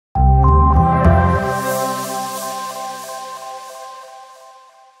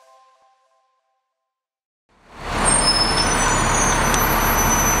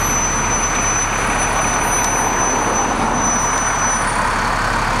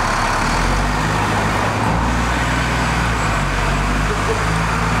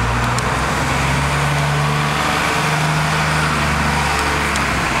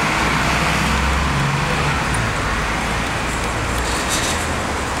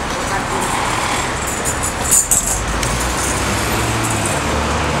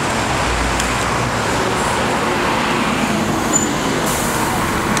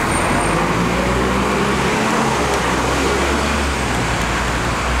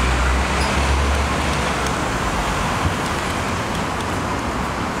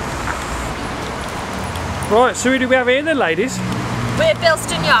Right, so who do we have here then, ladies? We're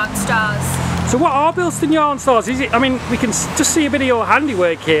Bilston Yarn Stars. So what are Bilston Yarn Stars? Is it? I mean, we can just see a bit of your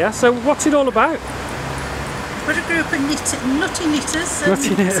handiwork here. So what's it all about? We're a group of nutty knitters.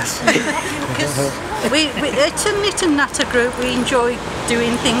 Nutty knitters. It's a knit and natter group. We enjoy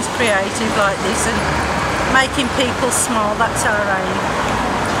doing things creative like this and making people smile. That's our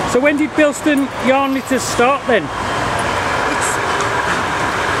aim. So when did Bilston Yarn Knitters start then?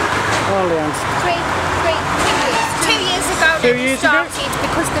 Oh, Leanne. 2 years ago. 2 years ago? Started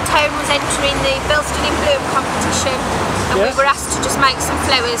because the town was entering the Bilston in Bloom competition, and we were asked to just make some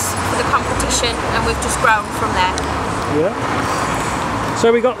flowers for the competition, and we've just grown from there. Yeah.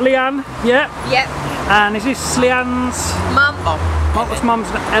 So we got Leanne, yeah? Yep. And is this Leanne's Mum? What was Mum's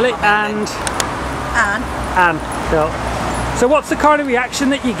name? Ellie and Anne. Cool. So what's the kind of reaction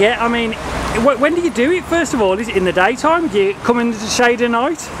that you get? I mean, when do you do it first of all? Is it in the daytime? Do you come in the shade at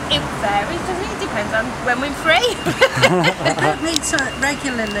night? It varies, doesn't it? Depends on when we're free. The group meets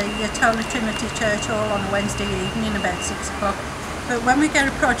regularly at Holy Trinity Church Hall on a Wednesday evening about 6 o'clock. But when we get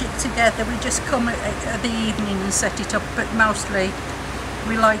a project together, we just come at the evening and set it up. But mostly,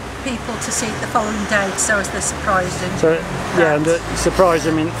 we like people to see it the following day, so as they're surprised. So yeah, and surprise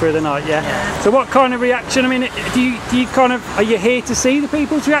them in through the night. Yeah. So what kind of reaction? I mean, do you kind of, are you here to see the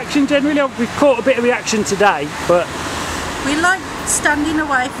people's reaction generally? We've caught a bit of reaction today, but we like standing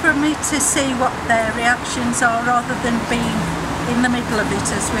away from it to see what their reactions are, rather than being in the middle of it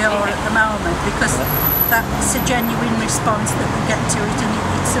as we are at the moment, because that's a genuine response that we get to it, and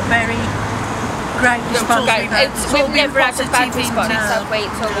it's a very great response. We've never had a bad response, have we?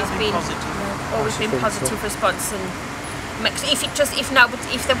 It's always been positive response, and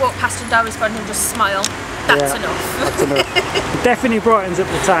if they walk past and don't respond and just smile, that's enough. That's enough. It definitely brightens up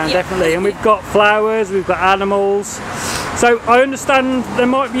the town, definitely. And we've got flowers, we've got animals. So I understand there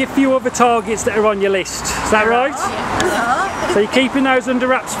might be a few other targets that are on your list. Is that right? Yeah. So you're keeping those under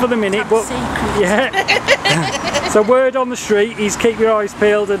wraps for the minute, but so word on the street is keep your eyes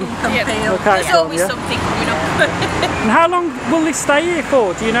peeled and look out. There's always something coming up. And how long will this stay here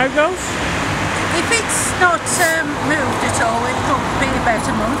for? Do you know, girls? If it's not moved at all, it could be about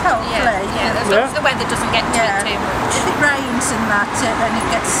a month, hopefully. As long as the weather doesn't get to it too much. If it rains and that, and it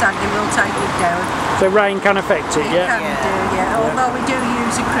gets saggy, we'll take it down. So rain can affect it, It can do, although we do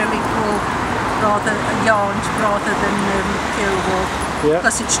use acrylic wool, yarns rather than pure wool,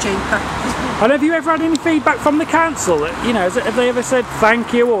 because it's cheaper. And have you ever had any feedback from the council? You know, have they ever said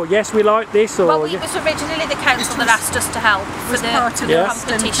thank you, or yes, we like this, or? Well, it was originally the council that asked us to help for the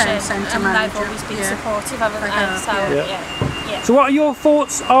competition, and they've always been supportive, haven't they? So what are your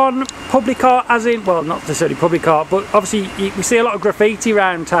thoughts on public art, as in, well, not necessarily public art, but obviously we see a lot of graffiti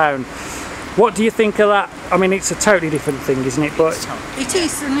around town. What do you think of that? I mean, it's a totally different thing, isn't it? But it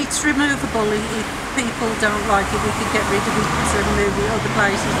is, and it's removable. If people don't like it, we could get rid of it and move it other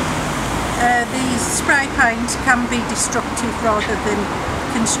places. These spray paints can be destructive rather than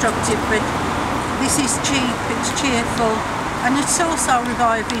constructive, but this is cheap, it's cheerful, and it's also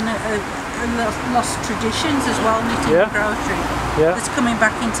reviving lost traditions as well, knitting and grocery. It's coming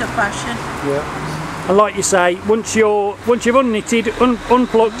back into fashion. And like you say, once you've unknitted,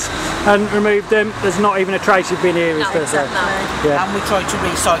 unplugged and removed them, there's not even a trace of been here, is there? And we try to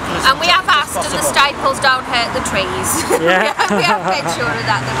recycle as And we have asked, and the staples don't hurt the trees. we have made sure of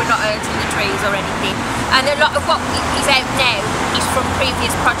that we're not hurting the trees or anything. And a lot of what is out now is from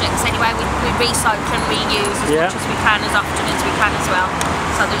previous projects anyway. We recycle and reuse as much as we can, as often as we can as well,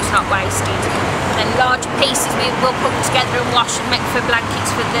 so that it's not wasted. And then larger pieces we'll put together and wash and make for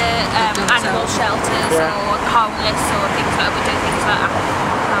blankets for the animal shelters or the homeless or things like that. We do things like that.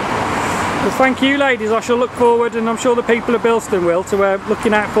 Well, thank you, ladies. I shall look forward, and I'm sure the people of Bilston will, to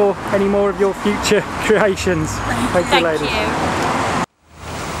looking out for any more of your future creations. Thank you, ladies. Thank you.